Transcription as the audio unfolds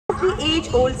The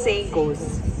age-old saying goes,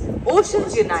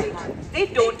 oceans unite, they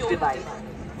don't divide.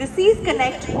 The seas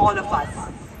connect all of us.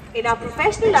 In our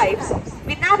professional lives,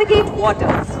 we navigate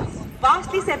waters,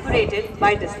 vastly separated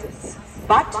by distance,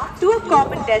 but to a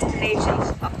common destination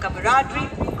of camaraderie,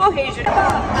 cohesion,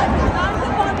 and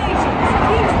transformation.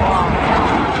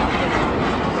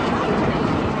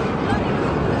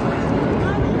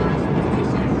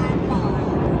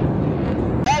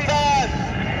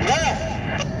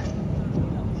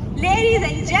 Ladies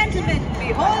and gentlemen,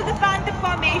 behold the Panther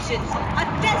Formation, a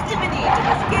testimony to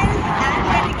the skill and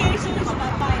dedication of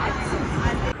our pilots.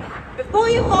 Before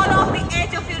you fall off the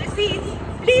edge of your seats,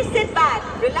 please sit back,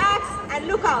 relax, and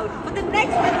look out for the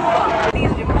next maneuver of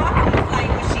these remarkable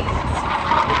flying machines.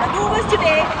 The maneuvers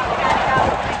today are carried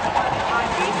out on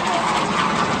these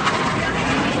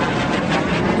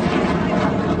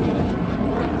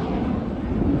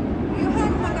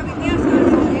వ్యూహాత్మక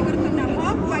విన్యాసాల్లో ఎగురుతున్న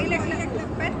hack పైలట్లకు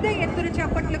పెద్ద ఎత్తున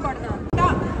చప్పట్లు కొడదాం.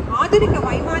 ఆధునిక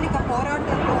వైమానిక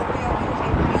పోరాటంలో ఉపయోగించే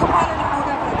వ్యూహాలను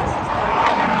కూడా ప్రదర్శిస్తారు.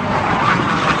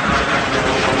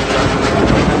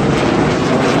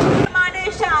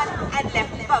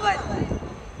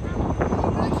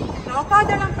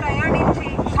 నౌకాదళం ప్రయాణించి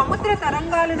సముద్ర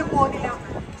తరంగాలను పోలిన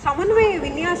సమన్వయ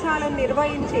విన్యాసాలను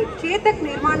నిర్వహించే చేతక్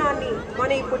నిర్మాణాన్ని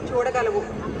మనం ఇప్పుడు చూడగలము.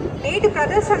 నేటి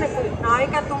ప్రదర్శనకు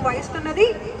నాయకత్వం వహిస్తున్నది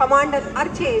కమాండర్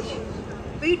అర్చేజ్.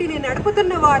 వీటిని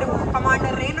నడుపుతున్న వారు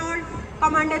కమాండర్ రేనాల్డ్,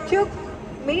 కమాండర్ చుక్,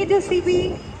 major CB,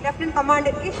 lieutenant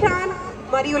commander Ishan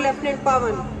మరియు lieutenant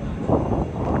Pawan.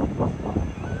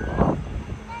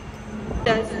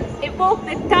 Evoke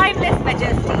the timeless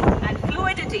majesty and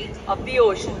fluidity of the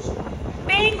ocean,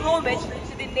 paying homage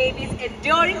to the Navy's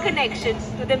enduring connection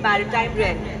to the maritime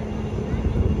realm.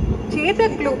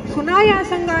 చేతక్లు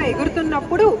సునాయాసంగా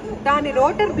ఎగురుతున్నప్పుడు దాని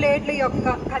రోటర్ బ్లేడ్ల యొక్క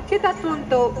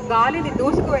ఖచ్చితత్వంతో గాలిని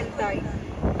దూసుకు వెళ్తాయి.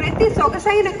 ప్రతి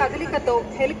సొగసైన కదలికతో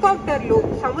హెలికాప్టర్లు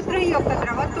సముద్రం యొక్క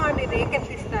ద్రవత్వాన్ని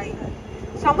రేకెత్తిస్తాయి.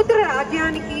 సముద్ర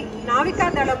రాజ్యానికి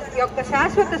నావికాదళం యొక్క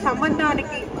శాశ్వత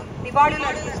సంబంధానికి నివాళులు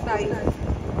అర్పిస్తాయి.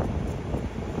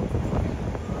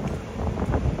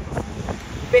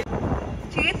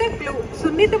 చేతక్లు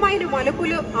సున్నితమైన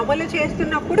మలుపులు అమలు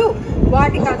చేస్తున్నప్పుడు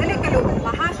వాటి కదలికలు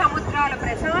మహాసముద్రాల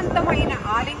ప్రశాంతమైన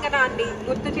ఆలింగనాన్ని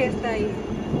గుర్తు చేస్తాయి.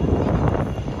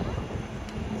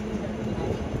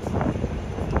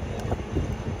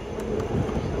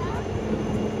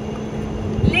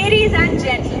 Ladies and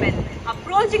gentlemen,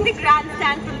 approaching the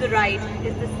grandstand from the right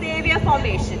is the Savior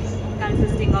Formation,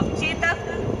 consisting of Chetak,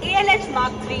 ALH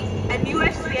Mark III and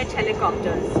US-3H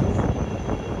helicopters.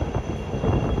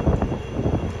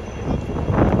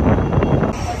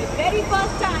 For the very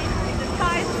first time in the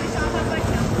skies of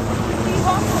Visakhapatnam, the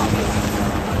Seahawk Formation,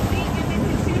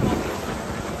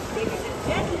 Ladies and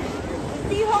gentlemen, the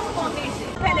Seahawk Formation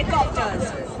helicopters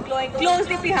glowing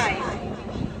closely behind.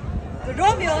 The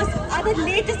Romeos are the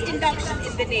latest induction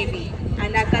in the Navy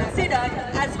and are considered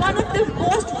as one of the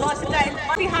most versatile.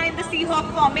 Behind the Seahawk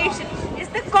Formation is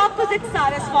the composite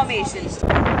Saras Formation.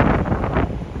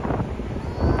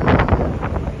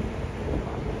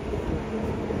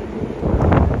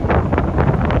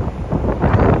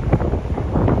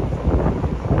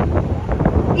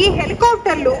 ఈ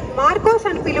హెలికాప్టర్లు Marcos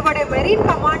అని పిలువడే marine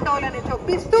కమాండోలను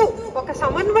చొప్పిస్తూ ఒక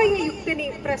సమన్వయ యుక్తిని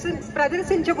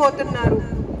ప్రదర్శించబోతున్నారు.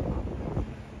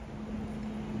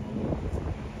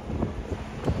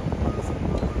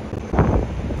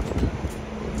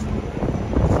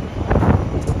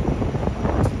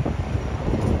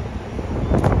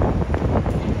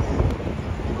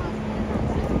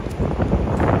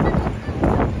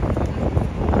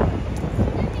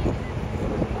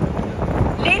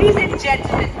 Ladies and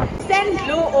gentlemen, send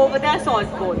low over the assault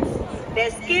boats.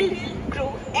 Their skilled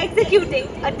crew executing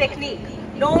a technique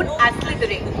known as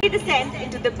slithering. They descend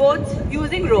into the boats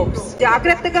using ropes.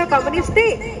 జాగ్రత్తగా గమనిస్తే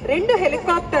రెండు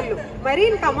హెలికాప్టర్లు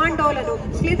marine కమాండోలను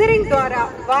స్లిథరింగ్ ద్వారా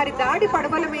వారి దాడి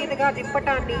పడవల మీదుగా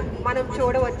దింపటాన్ని మనం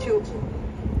చూడవచ్చు.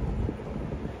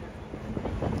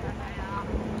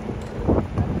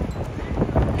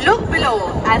 Look below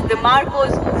as the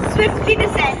Marcos swiftly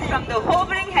descend from the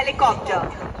hovering helicopter,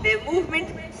 their movement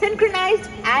synchronized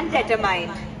and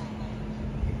determined.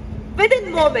 Within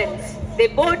moments, they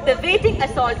board the waiting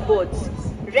assault boats,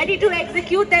 ready to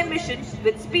execute their mission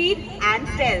with speed and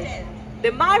stealth.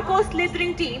 The Marcos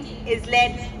slithering team is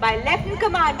led by Lieutenant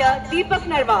Commander Deepak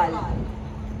Narwal.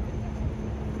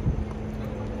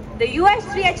 The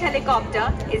US-3H helicopter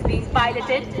is being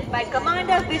piloted by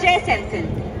Commander Vijay Senthil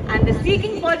and the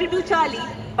Seeking 42 Charlie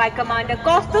by Commander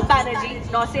Kaustubh Banerjee,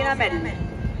 Nausena Medal.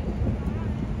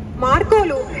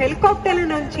 మార్కోలు హెలికాప్టర్ల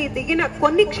నుంచి దిగిన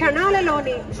కొన్ని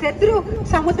క్షణాలలోనే శత్రు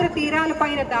సముద్ర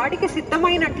తీరాలపైన దాడికి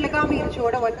సిద్ధమైనట్లుగా మీరు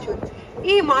చూడవచ్చు.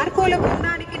 ఈ మార్కోల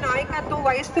బృందానికి నాయకత్వం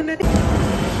వహిస్తున్నది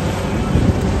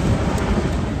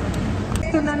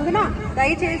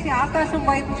దయచేసి ఆకాశం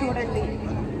వైపు చూడండి.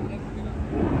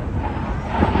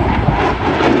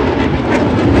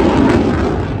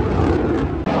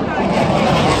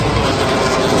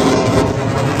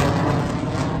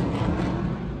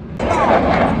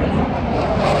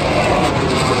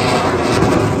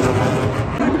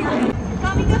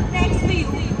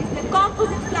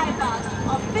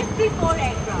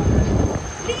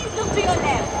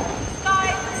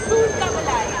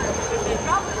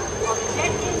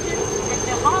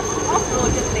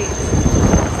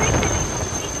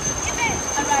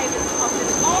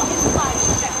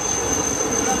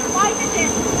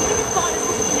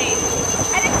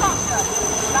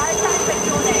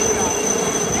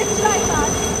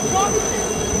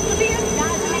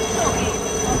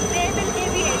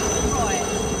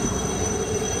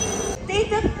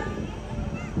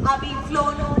 Are being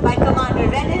flown by Commander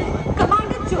Renil,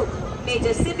 Commander Chuk,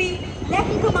 Major Sibi,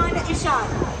 Lieutenant Commander Ishan,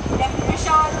 Lieutenant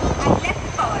Ishan and Lieutenant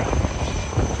Power.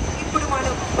 ఇప్పుడు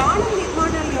మనం బాణం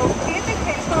నిర్మాణంలో చేతక్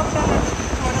హెలికాప్టర్లను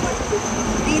చూడవచ్చు.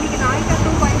 దీనికి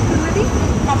నాయకత్వం వహిస్తున్నది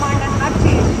కమాండర్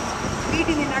అర్చేష్.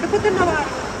 వీటిని నడుపుతున్న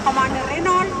వారు commander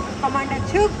Renault, commander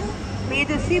Chugh,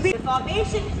 major CB. The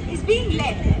formation is being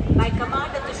led by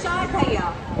Commander Tushar Dhaya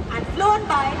and flown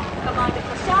by Commander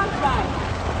Prashant Rai,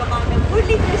 Commander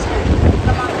Murli Krishnan,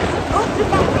 Commander Sanok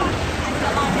Tripathi and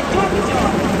Commander Jyoti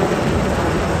John.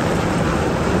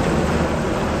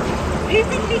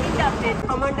 Recently inducted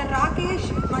Commander Rakesh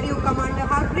మరియు Commander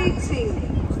Harpreet Singh.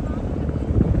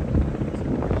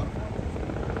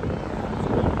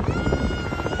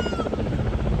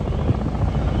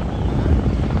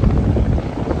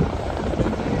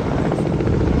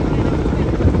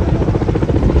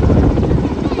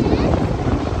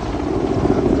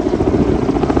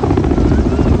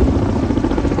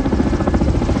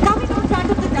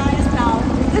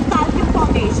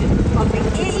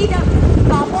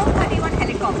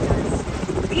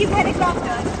 These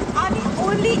helicopters are the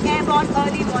only airborne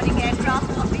early warning aircraft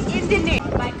of the Indian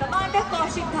Navy by Commander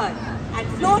Kaushik Dhar and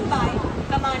flown by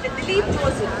Commander Dilip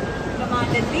Joseph,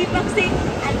 Commander Deepak Singh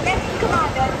and Lieutenant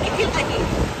Commander Nikhil Ahir.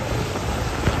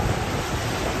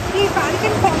 ఈ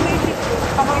Falcon formation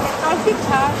commander Kaushik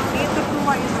Dhar నేతృత్వం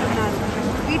వహిస్తున్నారు.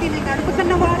 వీటిని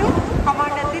నడుపుతున్న వారు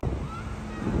commander.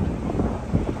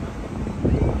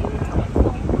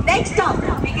 Next up,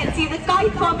 we can see the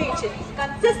kite formation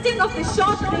consisting of the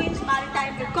short-range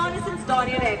maritime reconnaissance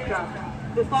Dornier aircraft.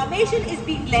 The formation is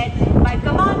being led by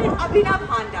Commander Abhinav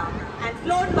Handa and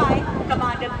flown by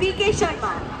Commander P.K.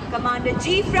 Sharma, Commander G.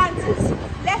 Francis,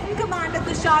 Lieutenant Commander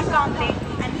Tushar Kamble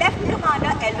and Lieutenant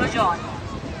Commander Eldo John.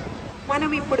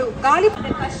 మనం ఇప్పుడు గాలి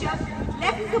Kashyap,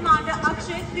 Lieutenant Commander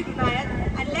Akshay Trivinayak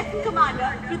and Lieutenant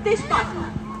Commander Pritish Patil.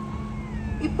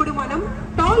 ఇప్పుడు మనం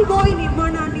tall bye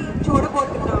నిర్మాణాన్ని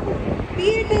చూడబోతున్నాము.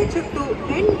 Theatre చుట్టూ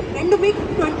రెండు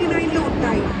MiG-29లు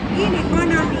ఉంటాయి. ఈ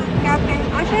నిర్మాణాన్ని కెప్టెన్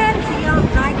అషర్ సియా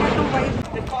నాయకత్వం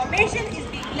వహిస్తున్నారు. The formation is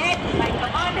being led by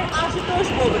Commander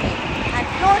Ashutosh Bobal and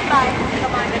flown by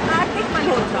Commander Karthik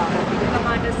Malhotra,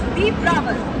 Commander Sudeep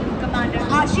Rawat, Commander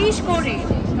Ashish Kore,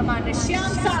 Commander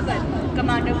Shyam Sagar,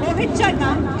 Commander Mohit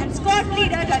Sharma and Squad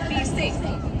Leader Ranveer Singh.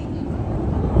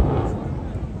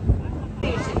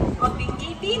 Of the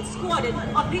 18th Squadron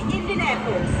of the Indian Air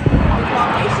Force. The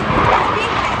formation is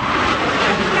being led by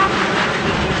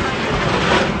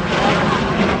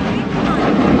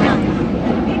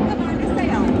Commander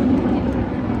Sayal.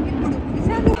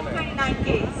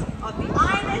 29Ks of the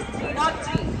INS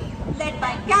 303, led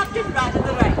by Captain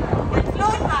Rajendra Rai and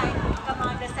flown by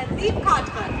Commander Sandeep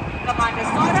Khatkar, Commander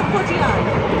Saurabh Kochiyar,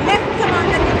 Lieutenant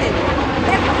Commander Nitin,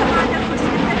 Lieutenant Commander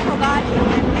Pushpinder Fogart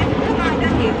and Lieutenant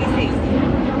Commander A.P. Singh.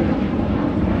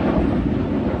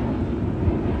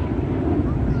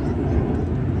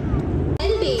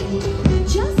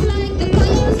 Just like the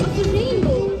colors of the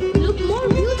rainbow look more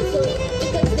beautiful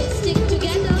because they stick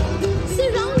together,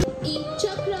 surround each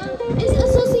chakra is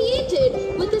associated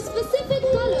with a specific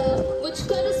color which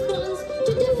corresponds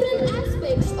to different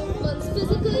aspects of one's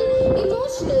physical,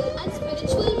 emotional and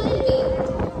spiritual well-being.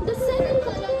 The 7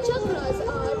 color chakras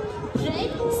are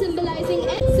red,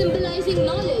 symbolizing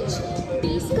knowledge.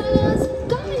 These colors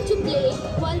come into play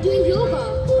while doing yoga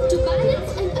to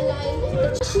balance and align the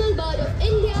national bird of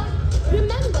India.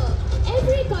 Remember,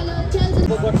 every color tells us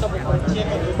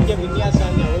ప్రత్యేక నృత్య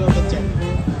విన్యాసాన్ని అవలంబించండి.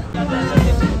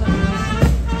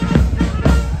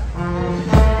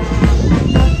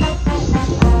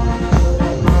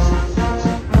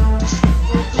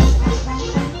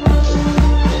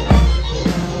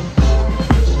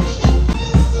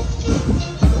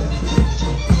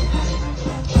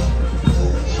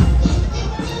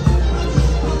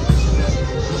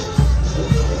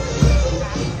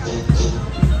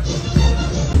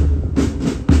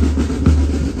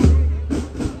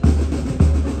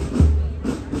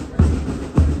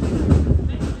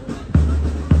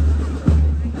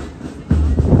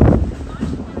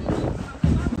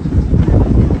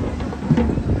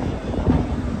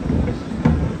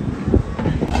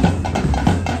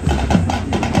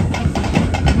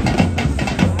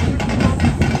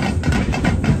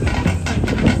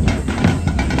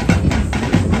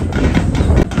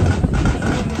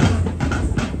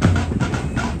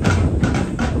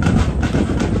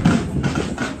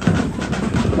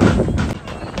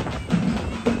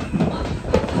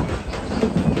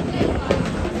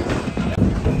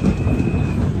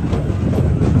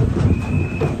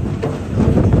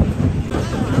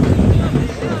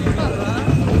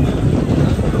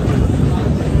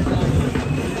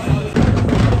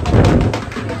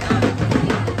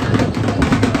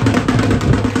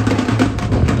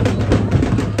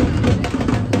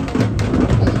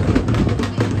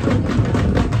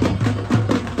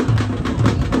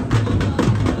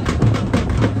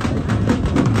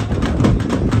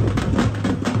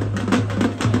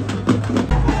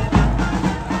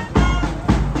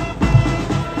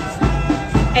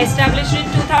 Established in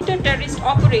 2000, terrorist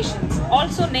operations,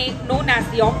 also known as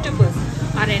the Octopus,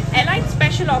 are an allied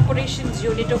special operations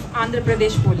unit of Andhra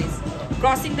Pradesh Police.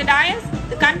 Crossing the dais,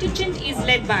 the contingent is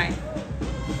led by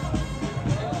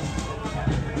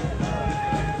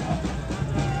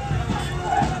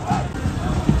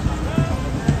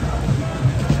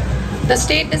the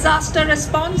State Disaster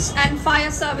Response and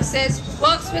Fire Services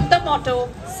works with the motto,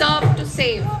 serve to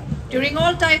save, during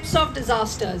all types of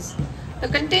disasters. The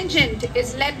contingent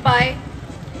is led by,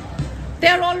 they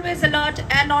are always alert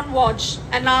and on watch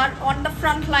and are on the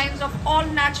front lines of all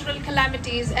natural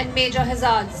calamities and major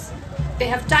hazards. They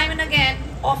have time and again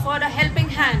offered a helping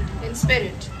hand in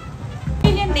spirit. The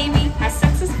Indian Navy has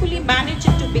successfully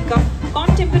managed to become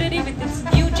contemporary with its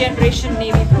new generation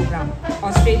Navy program.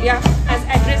 Australia has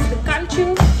addressed the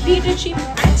culture, leadership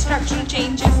and structural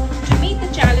changes to meet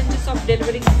the challenges of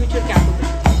delivering future capabilities.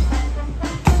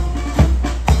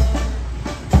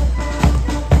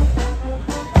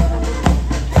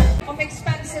 Of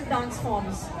expansive dance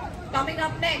forms. Coming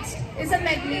up next is a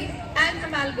medley and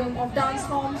amalgam of dance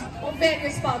forms of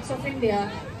various parts of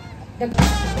India.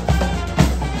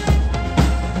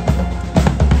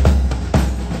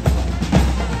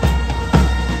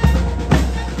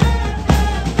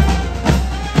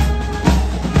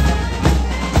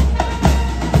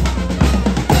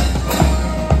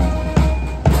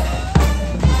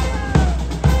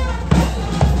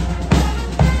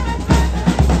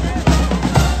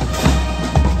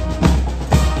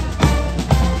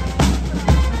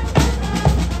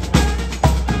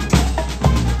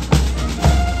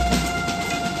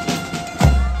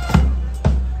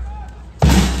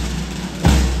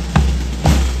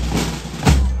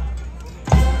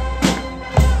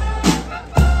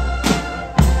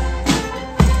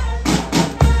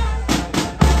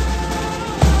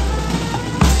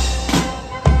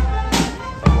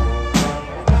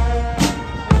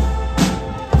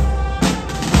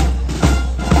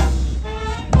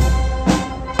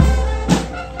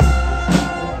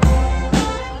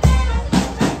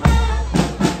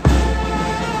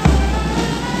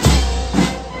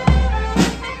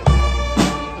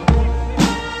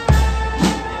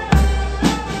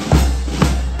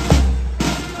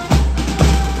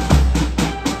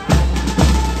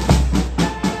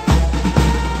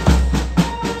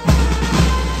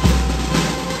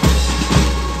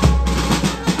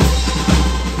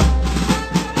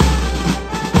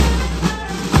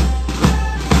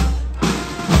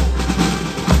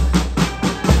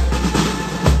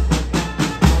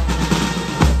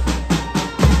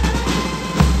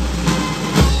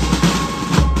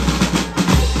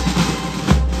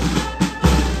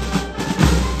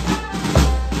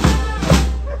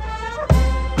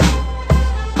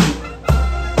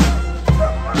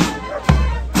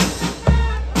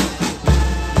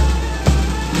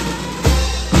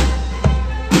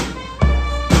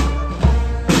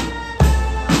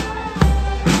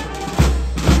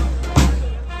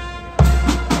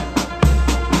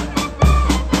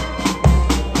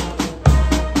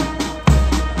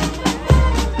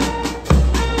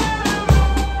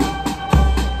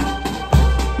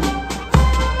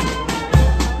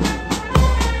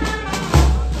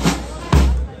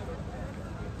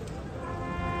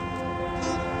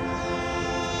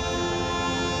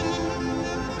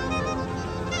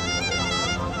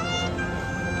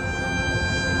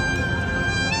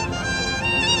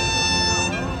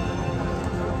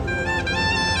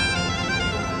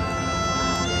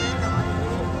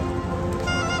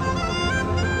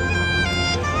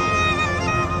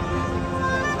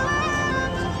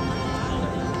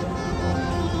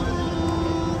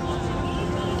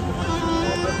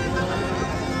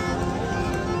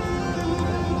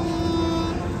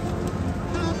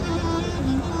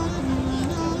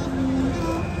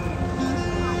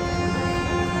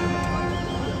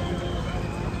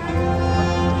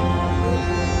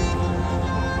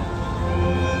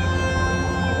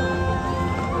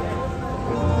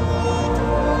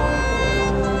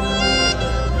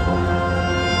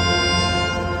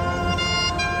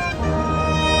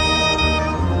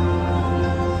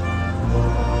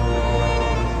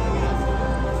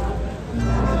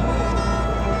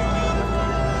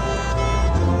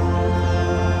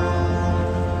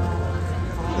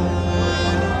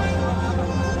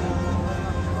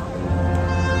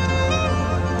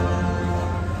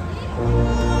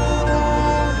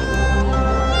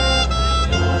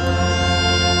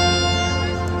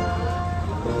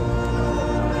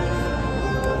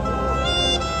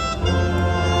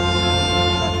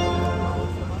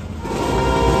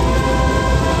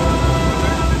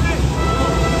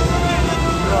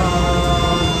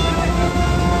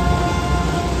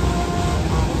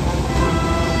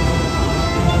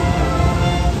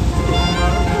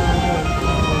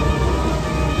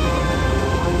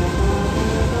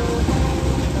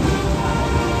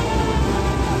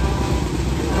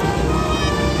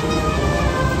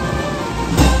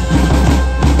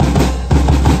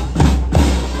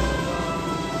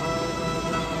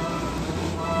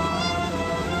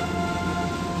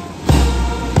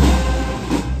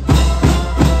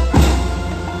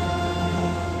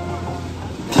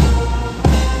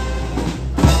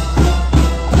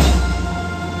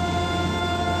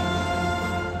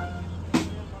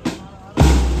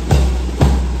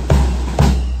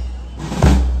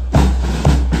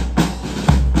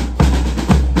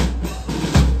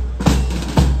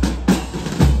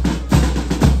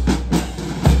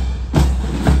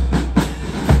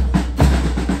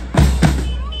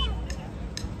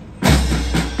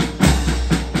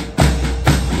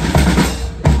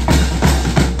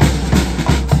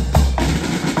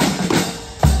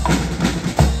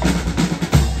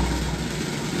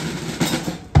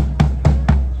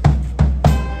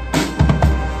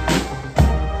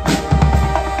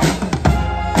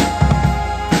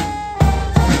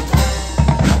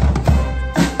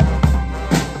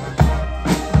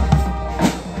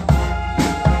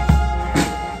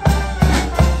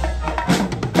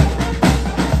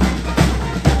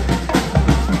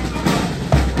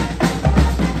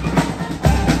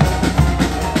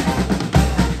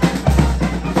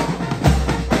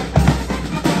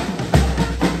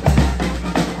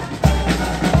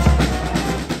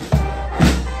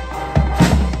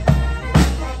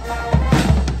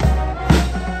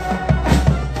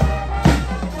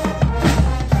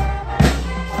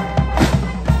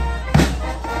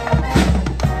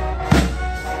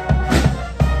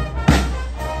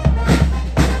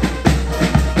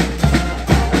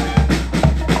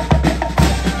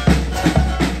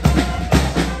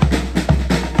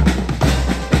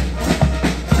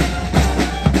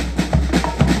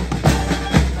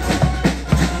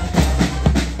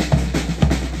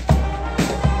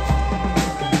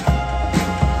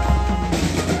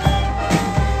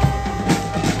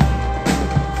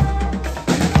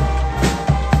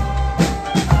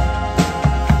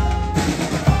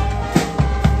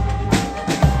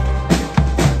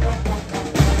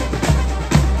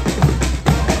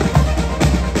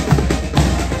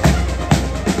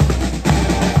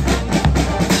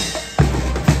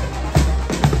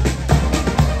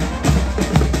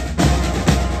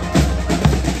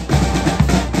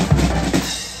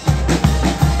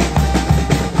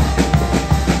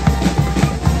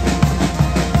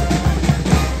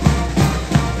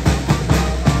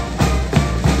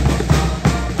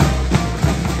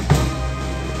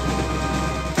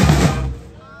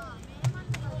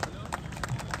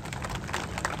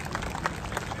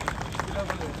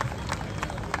 available.